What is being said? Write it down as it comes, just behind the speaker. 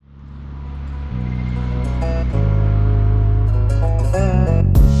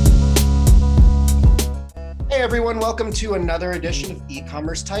Hey everyone, welcome to another edition of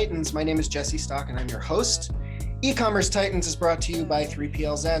E-Commerce Titans. My name is Jesse Stock and I'm your host. E-Commerce Titans is brought to you by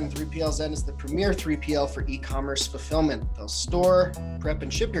 3PLZen. 3PLZen is the premier 3PL for e-commerce fulfillment. They'll store, prep,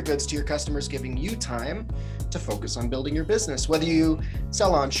 and ship your goods to your customers, giving you time to focus on building your business. Whether you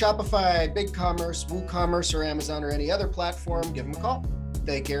sell on Shopify, BigCommerce, WooCommerce, or Amazon, or any other platform, give them a call.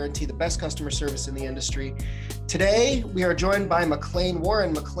 They guarantee the best customer service in the industry. Today, we are joined by McLean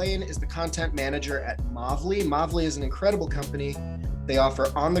Warren. McLean is the content manager at Movly. Movly is an incredible company. They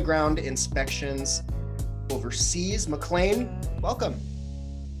offer on-the-ground inspections overseas. McLean, welcome.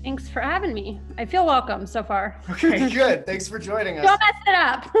 Thanks for having me. I feel welcome so far. Okay, good. Thanks for joining us. Don't mess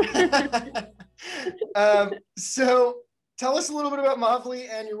it up. So tell us a little bit about Movly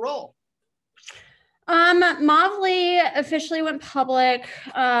and your role. Movly officially went public,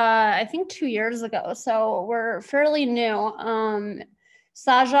 I think 2 years ago. So we're fairly new.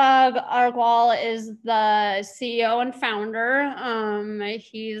 Sajag Argwal is the CEO and founder.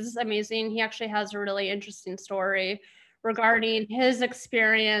 He's amazing. He actually has a really interesting story regarding his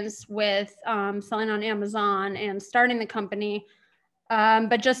experience with selling on Amazon and starting the company.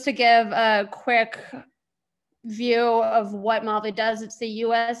 But just to give a quick view of what Movly does, it's a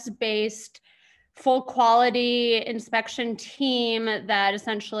US-based full quality inspection team that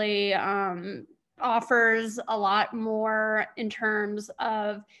essentially offers a lot more in terms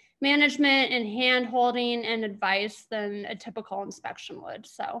of management and hand holding and advice than a typical inspection would.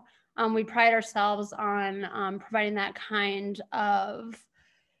 So we pride ourselves on providing that kind of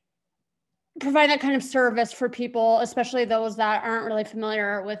service for people, especially those that aren't really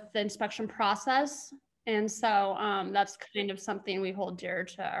familiar with the inspection process. And so that's kind of something we hold dear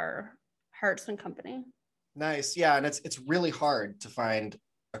to our hearts and company. Nice. Yeah. And it's really hard to find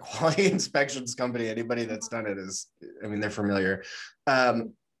a quality inspections company. Anybody that's done it they're familiar.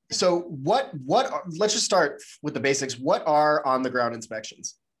 So let's just start with the basics. What are on the ground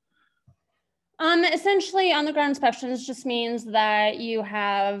inspections? Essentially, on the ground inspections just means that you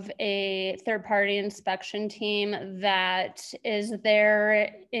have a third-party inspection team that is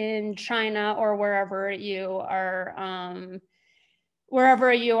there in China or wherever you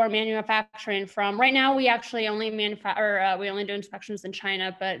are manufacturing from. Right now, we actually only we only do inspections in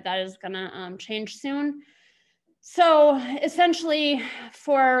China, but that is gonna change soon. So essentially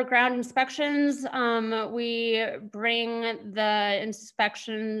for ground inspections, we bring the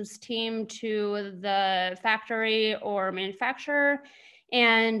inspections team to the factory or manufacturer.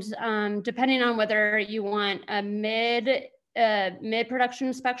 And depending on whether you want a mid-production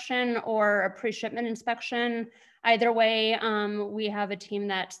inspection or a pre-shipment inspection, either way, we have a team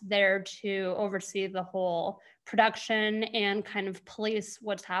that's there to oversee the whole production and kind of police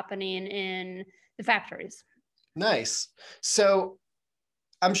what's happening in the factories. Nice. So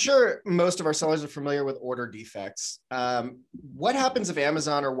I'm sure most of our sellers are familiar with order defects. What happens if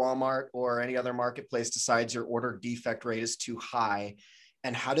Amazon or Walmart or any other marketplace decides your order defect rate is too high,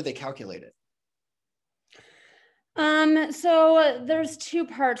 and how do they calculate it? So there's two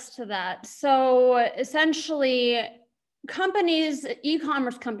parts to that. So essentially companies,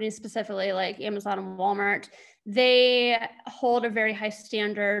 e-commerce companies specifically like Amazon and Walmart, they hold a very high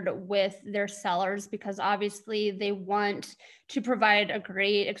standard with their sellers because obviously they want to provide a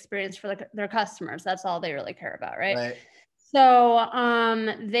great experience for their customers. That's all they really care about, right? So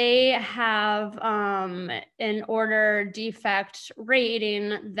they have an order defect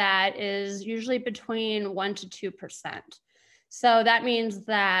rating that is usually between 1% to 2%. So that means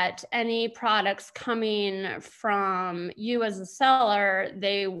that any products coming from you as a seller,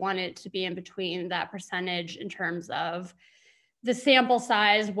 they want it to be in between that percentage in terms of the sample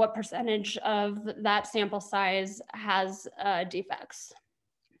size, what percentage of that sample size has defects.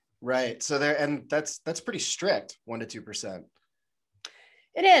 Right. So that's pretty strict, 1% to 2%.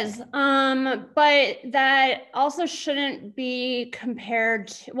 It is, but that also shouldn't be compared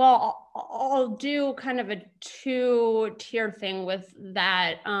to, well, I'll do kind of a two-tiered thing with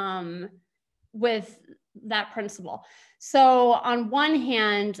that principle. So on one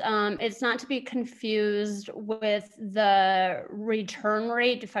hand, it's not to be confused with the return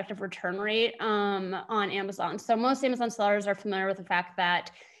rate, defective return rate on Amazon. So most Amazon sellers are familiar with the fact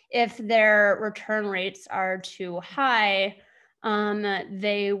that if their return rates are too high,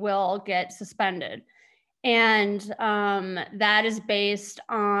 they will get suspended. And that is based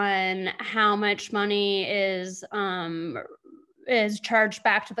on how much money is charged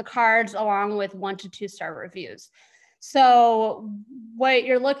back to the cards along with 1 to 2 star reviews. So what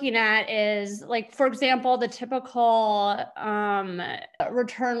you're looking at is, like, for example, the typical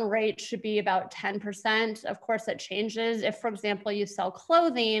return rate should be about 10%. Of course, it changes. If, for example, you sell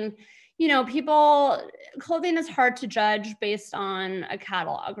clothing, clothing is hard to judge based on a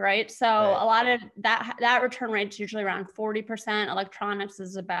catalog, right? So Right. a lot of that return rate is usually around 40%. Electronics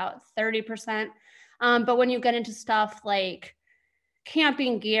is about 30%. But when you get into stuff like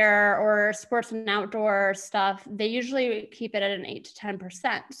camping gear or sports and outdoor stuff, they usually keep it at an 8 to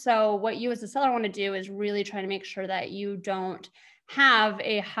 10%. So what you as a seller want to do is really try to make sure that you don't have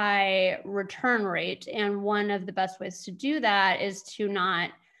a high return rate. And one of the best ways to do that is to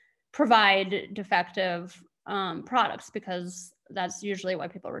not provide defective products, because that's usually why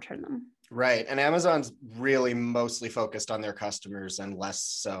people return them. Right. And Amazon's really mostly focused on their customers and less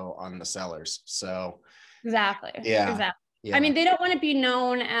so on the sellers. So Exactly. yeah. I mean, they don't want to be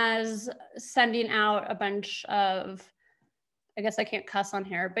known as sending out a bunch of, I guess I can't cuss on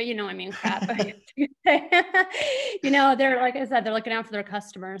here, but I mean, crap. They're, like I said, they're looking out for their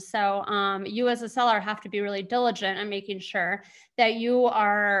customers. So you as a seller have to be really diligent in making sure that you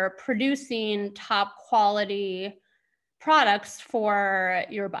are producing top quality products for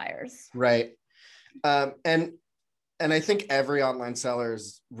your buyers. Right. And I think every online seller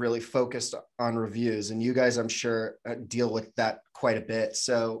is really focused on reviews, and you guys, I'm sure, deal with that quite a bit.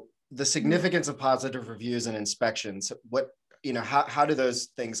 So the significance of positive reviews and inspections, how do those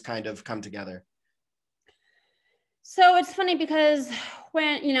things kind of come together? So it's funny because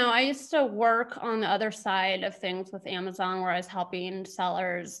when, I used to work on the other side of things with Amazon, where I was helping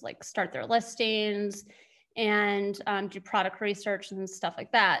sellers like start their listings and do product research and stuff like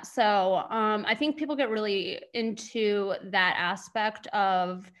that. So I think people get really into that aspect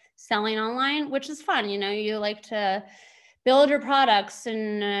of selling online, which is fun. You like to build your products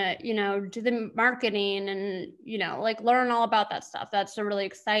and, do the marketing and, like learn all about that stuff. That's a really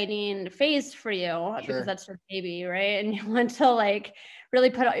exciting phase for you because that's your baby, right? And you want to like really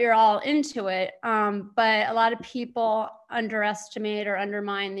put your all into it. But a lot of people underestimate or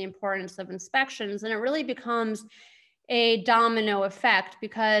undermine the importance of inspections, and it really becomes a domino effect,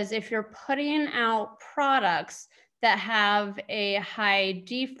 because if you're putting out products that have a high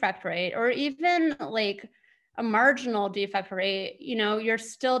defect rate, or even like a marginal defect rate, you're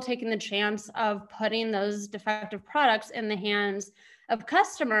still taking the chance of putting those defective products in the hands of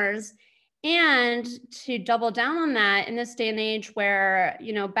customers. And to double down on that, in this day and age where,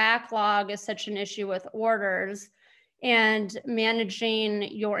 backlog is such an issue with orders, and managing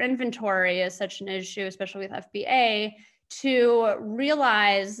your inventory is such an issue, especially with FBA, to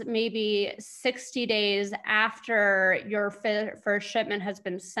realize maybe 60 days after your first shipment has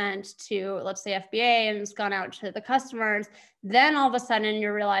been sent to, let's say, FBA, and it's gone out to the customers, then all of a sudden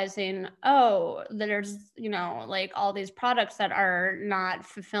you're realizing, oh, there's, like all these products that are not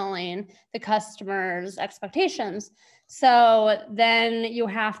fulfilling the customer's expectations. So then you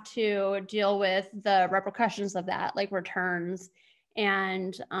have to deal with the repercussions of that, like returns,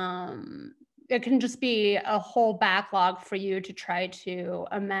 and it can just be a whole backlog for you to try to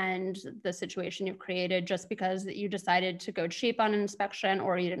amend the situation you've created just because you decided to go cheap on an inspection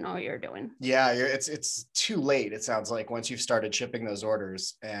or you didn't know what you were doing. Yeah, it's too late. It sounds like once you've started shipping those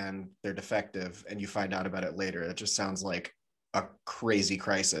orders and they're defective and you find out about it later, it just sounds like a crazy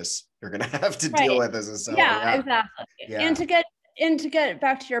crisis you're going to have to deal with as a seller. Yeah, exactly. Yeah. And to get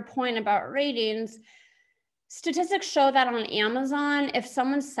back to your point about ratings, statistics show that on Amazon, if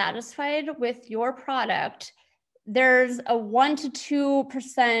someone's satisfied with your product, there's a 1% to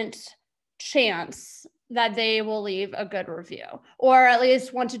 2% chance that they will leave a good review, or at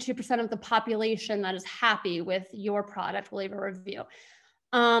least 1% to 2% of the population that is happy with your product will leave a review.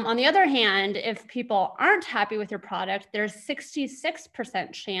 On the other hand, if people aren't happy with your product, there's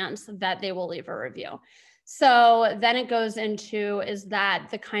 66% chance that they will leave a review. So then it goes into, is that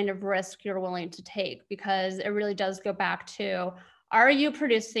the kind of risk you're willing to take? Because it really does go back to, are you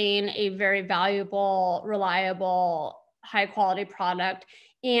producing a very valuable, reliable, high quality product?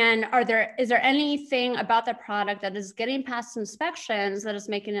 And is there anything about the product that is getting past inspections that is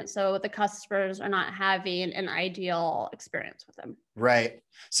making it so the customers are not having an ideal experience with them? Right.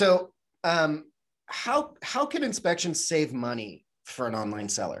 So how can inspections save money for an online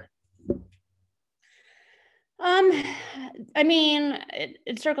seller? I mean,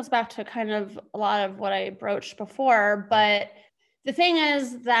 it circles back to kind of a lot of what I broached before, but the thing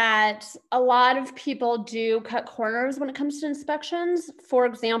is that a lot of people do cut corners when it comes to inspections. For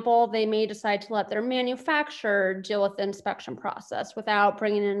example, they may decide to let their manufacturer deal with the inspection process without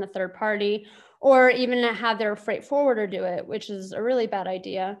bringing in a third party, or even have their freight forwarder do it, which is a really bad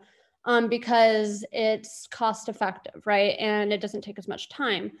idea, because it's cost effective, right? And it doesn't take as much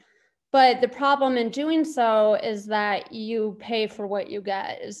time. But the problem in doing so is that you pay for what you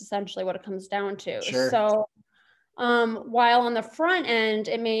get, is essentially what it comes down to. Sure. So While on the front end,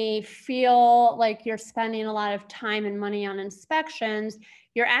 it may feel like you're spending a lot of time and money on inspections,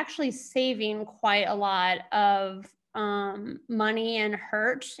 you're actually saving quite a lot of money and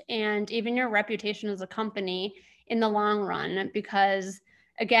hurt, and even your reputation as a company in the long run. Because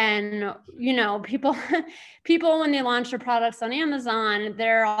again, people people when they launch their products on Amazon,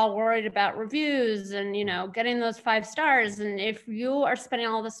 they're all worried about reviews and getting those 5 stars. And if you are spending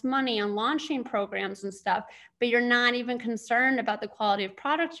all this money on launching programs and stuff, but you're not even concerned about the quality of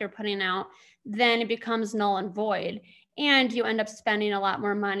products you're putting out, then it becomes null and void. And you end up spending a lot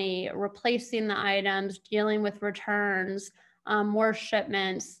more money replacing the items, dealing with returns, more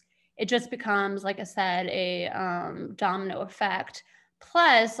shipments. It just becomes, like I said, a domino effect.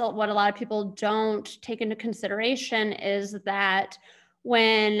 Plus, what a lot of people don't take into consideration is that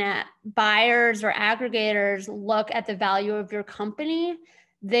when buyers or aggregators look at the value of your company,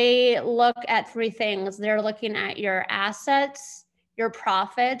 they look at 3 things. They're looking at your assets, your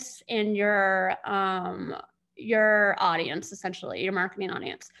profits, and your audience, essentially, your marketing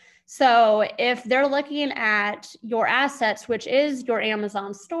audience. So if they're looking at your assets, which is your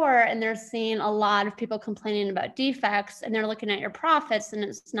Amazon store, and they're seeing a lot of people complaining about defects, and they're looking at your profits and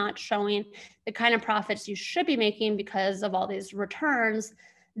it's not showing the kind of profits you should be making because of all these returns,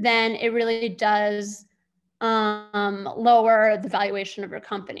 then it really does lower the valuation of your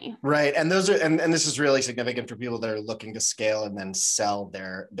company. Right. And those are, and this is really significant for people that are looking to scale and then sell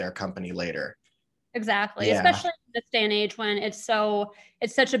their company later. Exactly. Yeah. Especially in this day and age when it's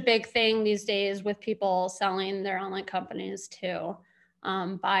such a big thing these days with people selling their online companies to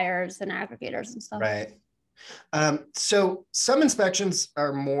buyers and aggregators and stuff. Right. So some inspections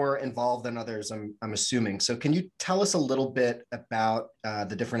are more involved than others, I'm assuming. So can you tell us a little bit about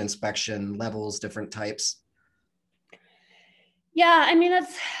the different inspection levels, different types? Yeah, I mean,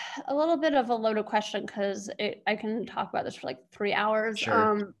 it's a little bit of a loaded question because I can talk about this for like 3 hours.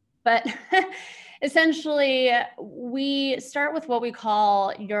 Sure. But essentially, we start with what we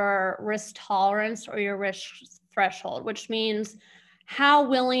call your risk tolerance or your risk threshold, which means how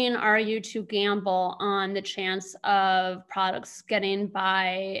willing are you to gamble on the chance of products getting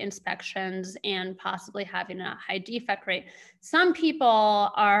by inspections and possibly having a high defect rate. Some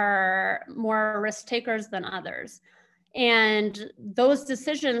people are more risk takers than others. And those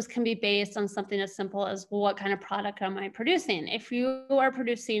decisions can be based on something as simple as, well, what kind of product am I producing? If you are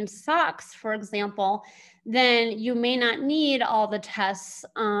producing socks, for example, then you may not need all the tests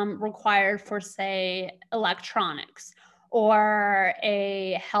required for, say, electronics or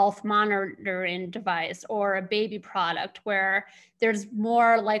a health monitoring device or a baby product where there's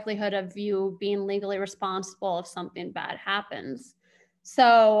more likelihood of you being legally responsible if something bad happens.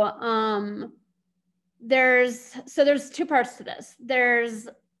 So, there's 2 parts to this. There's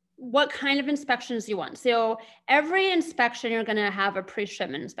what kind of inspections you want. So every inspection, you're going to have a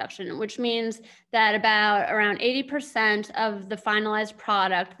pre-shipment inspection, which means that around 80% of the finalized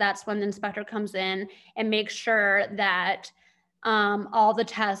product, that's when the inspector comes in and makes sure that all the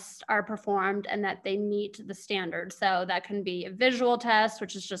tests are performed and that they meet the standard. So that can be a visual test,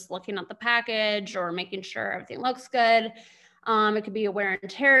 which is just looking at the package or making sure everything looks good. It could be a wear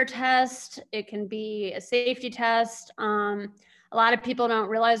and tear test. It can be a safety test. A lot of people don't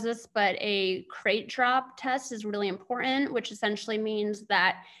realize this, but a crate drop test is really important, which essentially means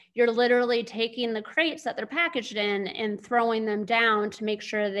that you're literally taking the crates that they're packaged in and throwing them down to make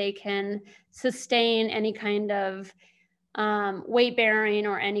sure they can sustain any kind of weight bearing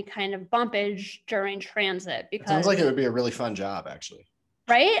or any kind of bumpage during transit. Because it sounds like it would be a really fun job, actually.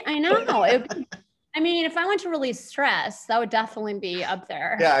 Right? I know. I mean, if I went to release stress, that would definitely be up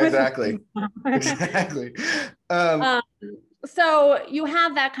there. Yeah, exactly. Exactly. So you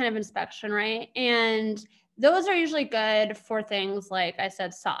have that kind of inspection, right? And those are usually good for things like I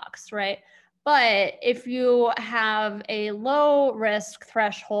said, socks, right? But if you have a low risk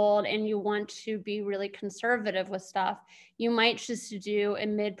threshold and you want to be really conservative with stuff, you might choose to do a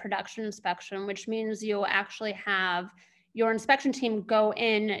mid-production inspection, which means you'll actually have your inspection team go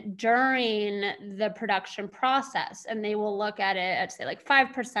in during the production process, and they will look at it at, say, like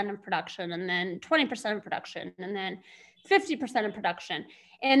 5% of production, and then 20% of production, and then 50% of production.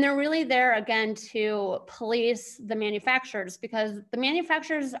 And they're really there, again, to police the manufacturers, because the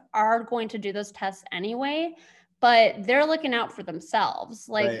manufacturers are going to do those tests anyway, but they're looking out for themselves.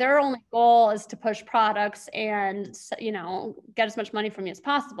 Like, right. Their only goal is to push products and, get as much money from you as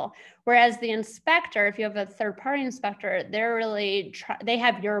possible. Whereas the inspector, if you have a third-party inspector, they're really, they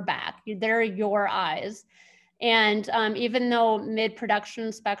have your back. They're your eyes. And even though mid-production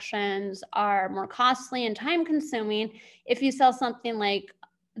inspections are more costly and time-consuming, if you sell something like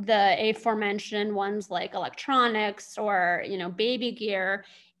the aforementioned ones like electronics or, baby gear,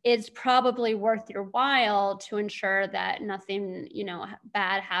 it's probably worth your while to ensure that nothing,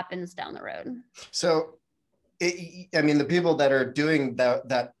 bad happens down the road. So I mean, the people that are doing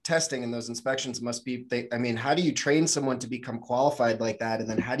that testing and those inspections must be, I mean, how do you train someone to become qualified like that? And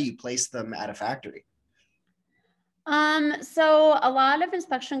then how do you place them at a factory? So a lot of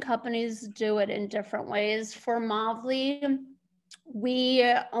inspection companies do it in different ways. For Mavli, we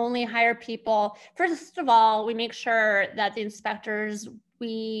only hire people. First of all, we make sure that the inspectors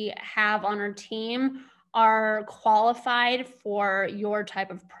we have on our team are qualified for your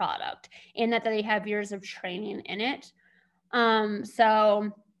type of product and that they have years of training in it. So,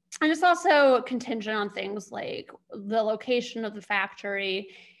 and it's also contingent on things like the location of the factory.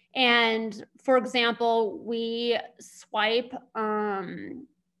 And for example, we swipe, I don't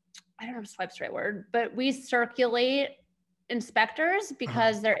know if swipe's the right word, but we circulate inspectors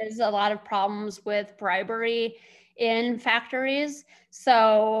because there is a lot of problems with bribery in factories.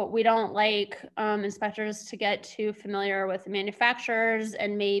 So we don't like inspectors to get too familiar with the manufacturers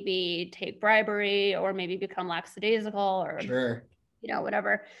and maybe take bribery or maybe become lackadaisical or Sure.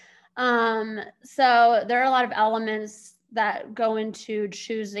 Whatever. So there are a lot of elements that go into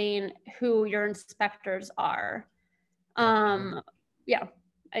choosing who your inspectors are. Yeah,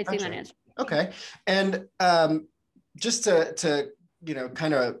 I think that answers. Okay. And just to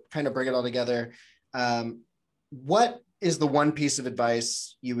kind of bring it all together, what is the one piece of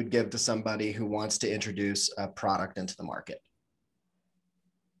advice you would give to somebody who wants to introduce a product into the market?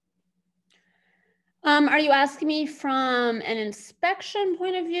 Are you asking me from an inspection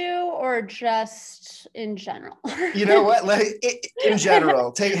point of view or just in general? You know what? In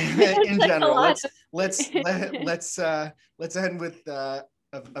general, in general. Let's end with a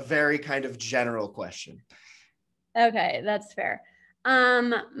very kind of general question. Okay, that's fair.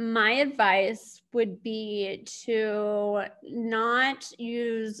 My advice would be to not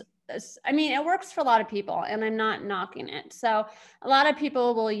use, I mean, it works for a lot of people and I'm not knocking it. So a lot of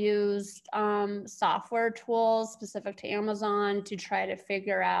people will use software tools specific to Amazon to try to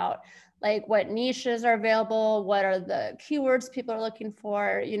figure out like what niches are available, what are the keywords people are looking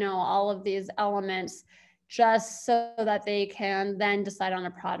for, all of these elements, just so that they can then decide on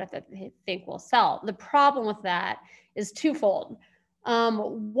a product that they think will sell. The problem with that is twofold.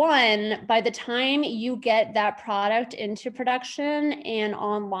 One, by the time you get that product into production and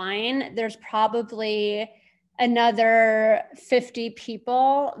online, there's probably another 50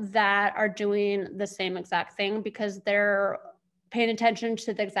 people that are doing the same exact thing because they're paying attention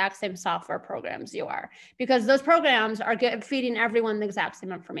to the exact same software programs you are, because those programs are feeding everyone the exact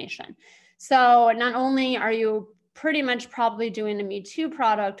same information. So not only are you pretty much probably doing a Me Too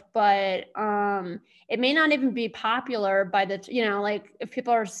product, but it may not even be popular by the, like if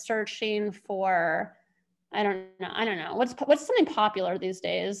people are searching for, I don't know. What's something popular these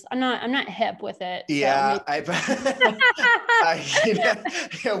days? I'm not hip with it. Yeah,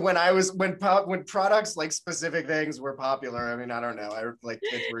 so when products like specific things were popular. I mean, I don't know.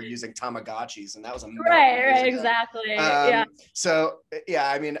 Kids were using Tamagotchis, and that was right, exactly. Yeah. So yeah,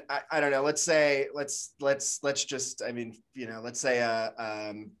 I mean, I don't know. Let's say let's just, I mean, let's say a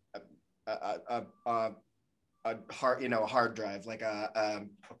hard drive, like a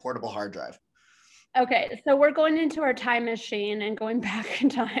portable hard drive. Okay, so we're going into our time machine and going back in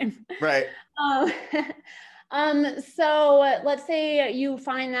time. Right. So let's say you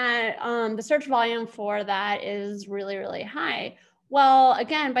find that the search volume for that is really, really high. Well,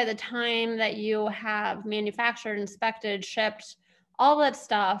 again, by the time that you have manufactured, inspected, shipped, all that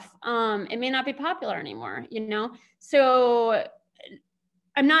stuff, it may not be popular anymore, So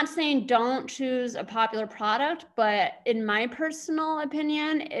I'm not saying don't choose a popular product, but in my personal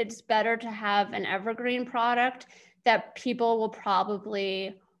opinion, it's better to have an evergreen product that people will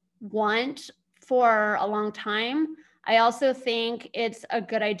probably want for a long time. I also think it's a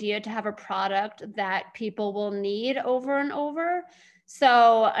good idea to have a product that people will need over and over.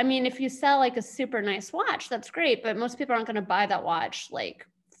 So, I mean, if you sell like a super nice watch, that's great, but most people aren't going to buy that watch like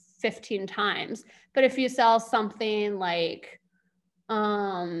 15 times. But if you sell something like,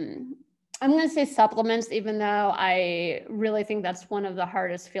 I'm going to say supplements, even though I really think that's one of the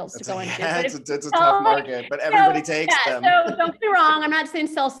hardest fields to go into. It's a tough market, but everybody takes them. So don't get me wrong. I'm not saying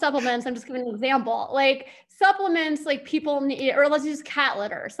sell supplements. I'm just giving an example. Like supplements, like people need, or let's use cat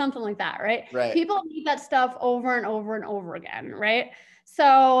litter or something like that, right? Right. People need that stuff over and over and over again, right?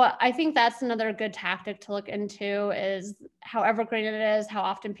 So I think that's another good tactic to look into is how evergreen it is, how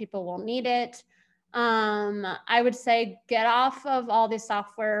often people will need it. I would say get off of all these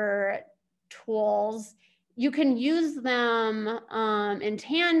software tools. you can use them in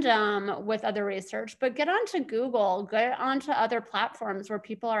tandem with other research, but get onto Google, get onto other platforms where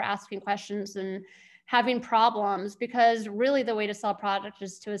people are asking questions and having problems, because really the way to sell product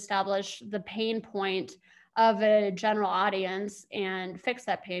is to establish the pain point of a general audience and fix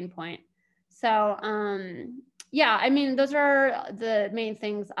that pain point. So yeah, I mean, those are the main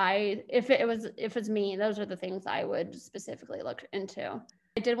things if it's me, those are the things I would specifically look into.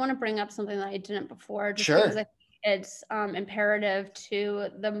 I did want to bring up something that I didn't before, just because I think it's imperative to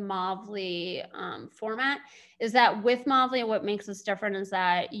the Mavly format, is that with Mavly, what makes us different is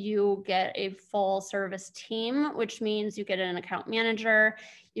that you get a full service team, which means you get an account manager,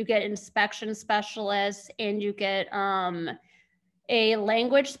 you get inspection specialists, and you get a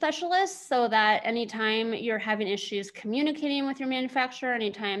language specialist, so that anytime you're having issues communicating with your manufacturer,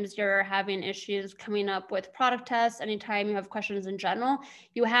 anytime you're having issues coming up with product tests, anytime you have questions in general,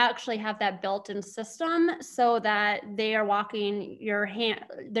 you actually have that built-in system so that they are holding your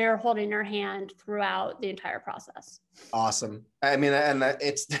hand throughout the entire process. Awesome. I mean, and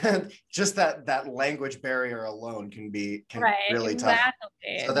it's just that language barrier alone can really tough.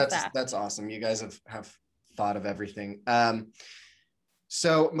 So that's awesome. You guys have thought of everything.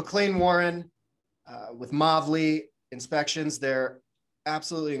 So McLean Warren with Mavly inspections, they're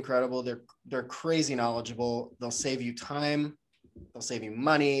absolutely incredible. They're crazy knowledgeable. They'll save you time. They'll save you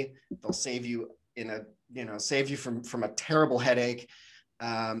money. They'll save you save you from a terrible headache.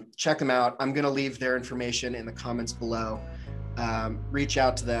 Check them out. I'm going to leave their information in the comments below. Reach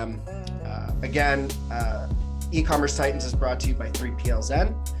out to them. Again, E-Commerce Titans is brought to you by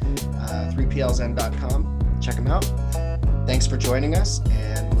 3PLZen, 3PLZen.com. Check them out. Thanks for joining us,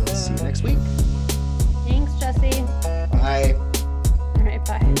 and we'll see you next week. Thanks, Jesse. Bye. All right,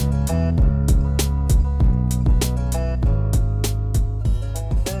 bye.